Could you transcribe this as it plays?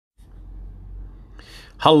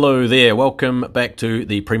Hello there, welcome back to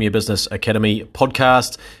the Premier Business Academy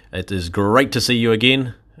podcast. It is great to see you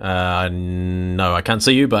again. No, I can't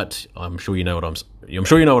see you, but I'm sure you know what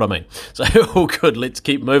I mean. So all good, let's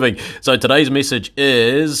keep moving. So today's message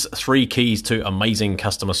is 3 keys to amazing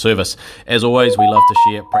customer service. As always, we love to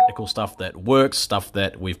share practical stuff that works, stuff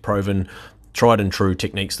that we've proven, tried and true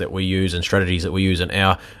techniques that we use and strategies that we use in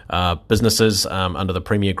our businesses under the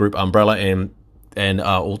Premier Group umbrella, and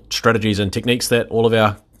all strategies and techniques that all of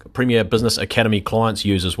our Premier Business Academy clients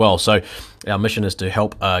use as well. So our mission is to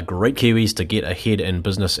help great Kiwis to get ahead in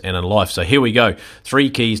business and in life. So here we go. 3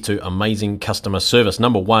 keys to amazing customer service.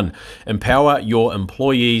 Number 1, empower your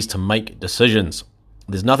employees to make decisions.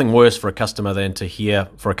 There's nothing worse for a customer to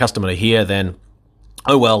hear than,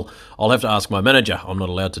 oh, well, I'll have to ask my manager. I'm not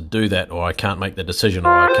allowed to do that, or I can't make the decision,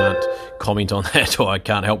 or I can't comment on that, or I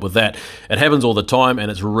can't help with that. It happens all the time, and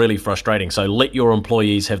it's really frustrating. So let your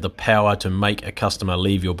employees have the power to make a customer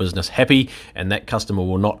leave your business happy, and that customer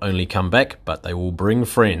will not only come back, but they will bring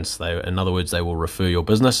friends. In other words, they will refer your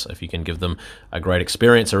business if you can give them a great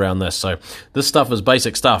experience around this. So this stuff is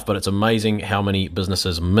basic stuff, but it's amazing how many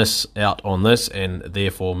businesses miss out on this and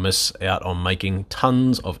therefore miss out on making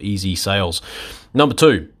tons of easy sales. Number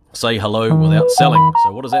 2, say hello without selling.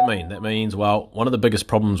 So what does that mean? That means, well, one of the biggest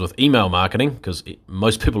problems with email marketing, because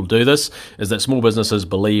most people do this, is that small businesses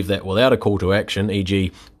believe that without a call to action,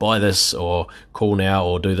 e.g. buy this or call now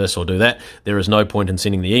or do this or do that, there is no point in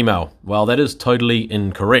sending the email. Well, that is totally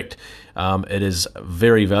incorrect. It is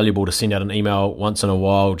very valuable to send out an email once in a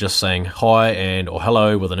while just saying hi or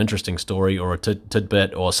hello with an interesting story or a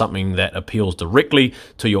tidbit or something that appeals directly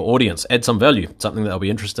to your audience. Add some value, something that they'll be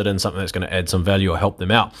interested in, something that's going to add some value or help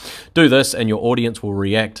them out. Do this and your audience will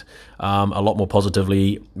react a lot more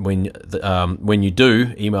positively when you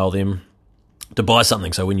do email them to buy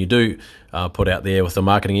something. So when you do put out there with the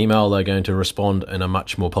marketing email, they're going to respond in a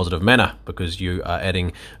much more positive manner because you are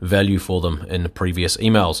adding value for them in previous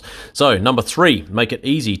emails. So number 3, make it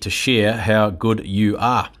easy to share how good you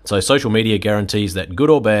are. So social media guarantees that good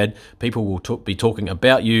or bad, people will be talking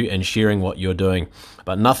about you and sharing what you're doing.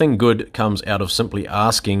 But nothing good comes out of simply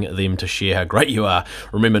asking them to share how great you are.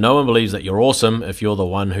 Remember, no one believes that you're awesome if you're the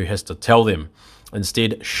one who has to tell them.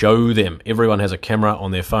 Instead, show them. Everyone has a camera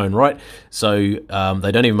on their phone, right? So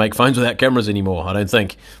they don't even make phones without cameras anymore, I don't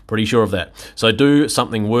think. Pretty sure of that. So do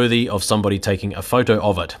something worthy of somebody taking a photo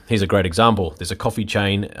of it. Here's a great example. There's a coffee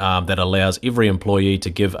chain that allows every employee to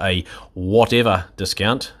give a whatever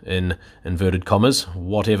discount, in inverted commas,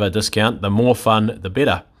 whatever discount. The more fun, the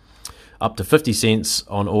better. Up to 50 cents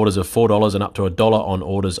on orders of $4 and up to $1 on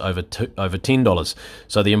orders over $10.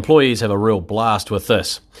 So the employees have a real blast with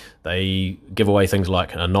this. They give away things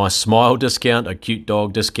like a nice smile discount, a cute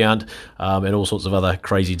dog discount, and all sorts of other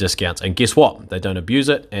crazy discounts. And guess what? They don't abuse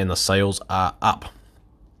it, and the sales are up.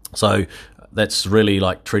 So that's really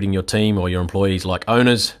like treating your team or your employees like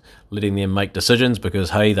owners, letting them make decisions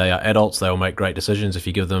because, hey, they are adults. They will make great decisions if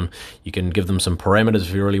you can give them some parameters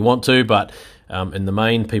if you really want to, but in the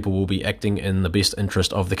main, people will be acting in the best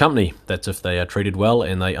interest of the company. That's if they are treated well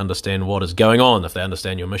and they understand what is going on, if they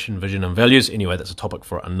understand your mission, vision, and values. Anyway, that's a topic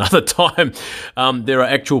for another time. There are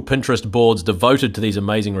actual Pinterest boards devoted to these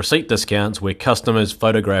amazing receipt discounts where customers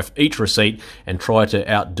photograph each receipt and try to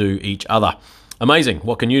outdo each other. Amazing.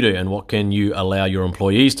 What can you do, and what can you allow your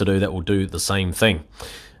employees to do that will do the same thing?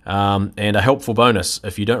 And a helpful bonus,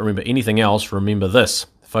 if you don't remember anything else, remember this.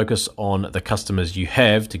 Focus on the customers you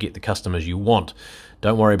have to get the customers you want.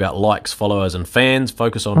 Don't worry about likes, followers, and fans.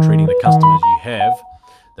 Focus on treating the customers you have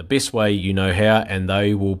the best way you know how, and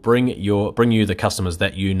they will bring you the customers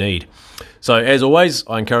that you need. So as always,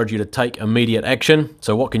 I encourage you to take immediate action.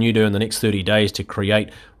 So what can you do in the next 30 days to create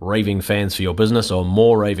raving fans for your business, or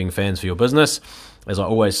more raving fans for your business? As I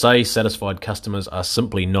always say, satisfied customers are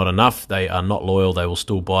simply not enough. They are not loyal. They will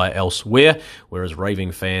still buy elsewhere, whereas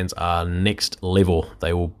raving fans are next level.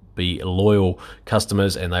 They will be loyal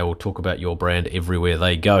customers and they will talk about your brand everywhere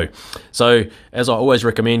they go. So as I always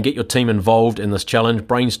recommend, get your team involved in this challenge.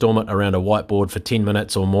 Brainstorm it around a whiteboard for 10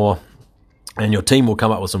 minutes or more, and your team will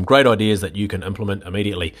come up with some great ideas that you can implement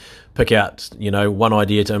immediately. Pick out, one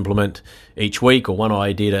idea to implement each week, or one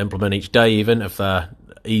idea to implement each day, even if they're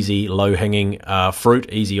easy, low-hanging fruit,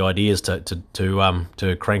 easy ideas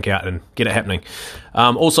to crank out and get it happening.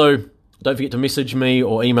 Also, don't forget to message me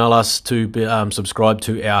or email us to subscribe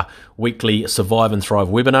to our weekly Survive and Thrive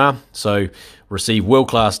webinar. So receive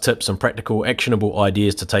world-class tips and practical, actionable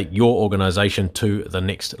ideas to take your organization to the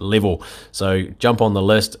next level. So jump on the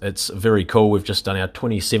list. It's very cool. We've just done our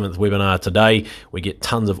 27th webinar today. We get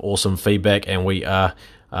tons of awesome feedback, and we are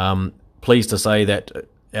pleased to say that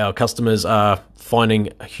our customers are finding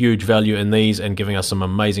huge value in these and giving us some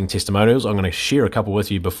amazing testimonials. I'm going to share a couple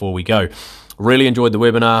with you before we go. Really enjoyed the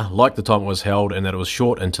webinar, liked the time it was held and that it was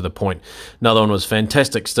short and to the point. Another one was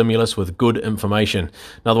fantastic stimulus with good information.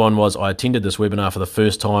 Another one was I attended this webinar for the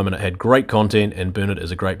first time and it had great content and Bernard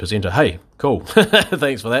is a great presenter. Hey, cool.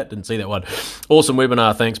 Thanks for that. Didn't see that one. Awesome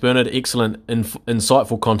webinar. Thanks, Bernard. Excellent,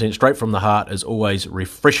 insightful content straight from the heart is always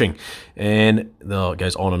refreshing. And it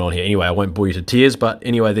goes on and on here. Anyway, I won't bore you to tears, but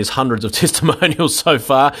anyway, there's hundreds of testimonials so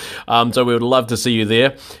far. So we would love to see you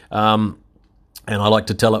there. And I like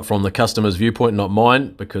to tell it from the customer's viewpoint, not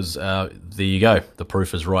mine, because there you go. The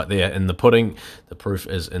proof is right there in the pudding. The proof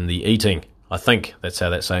is in the eating. I think that's how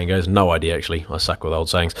that saying goes. No idea, actually. I suck with old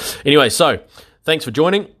sayings. Anyway, so thanks for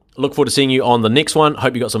joining. Look forward to seeing you on the next one.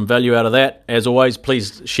 Hope you got some value out of that. As always,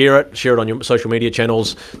 please share it. Share it on your social media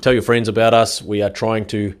channels. Tell your friends about us. We are trying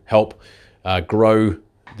to help grow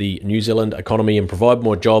the New Zealand economy and provide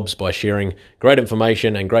more jobs by sharing great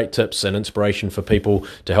information and great tips and inspiration for people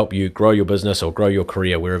to help you grow your business or grow your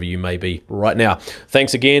career wherever you may be right now.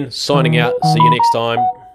 Thanks again. Signing out. See you next time.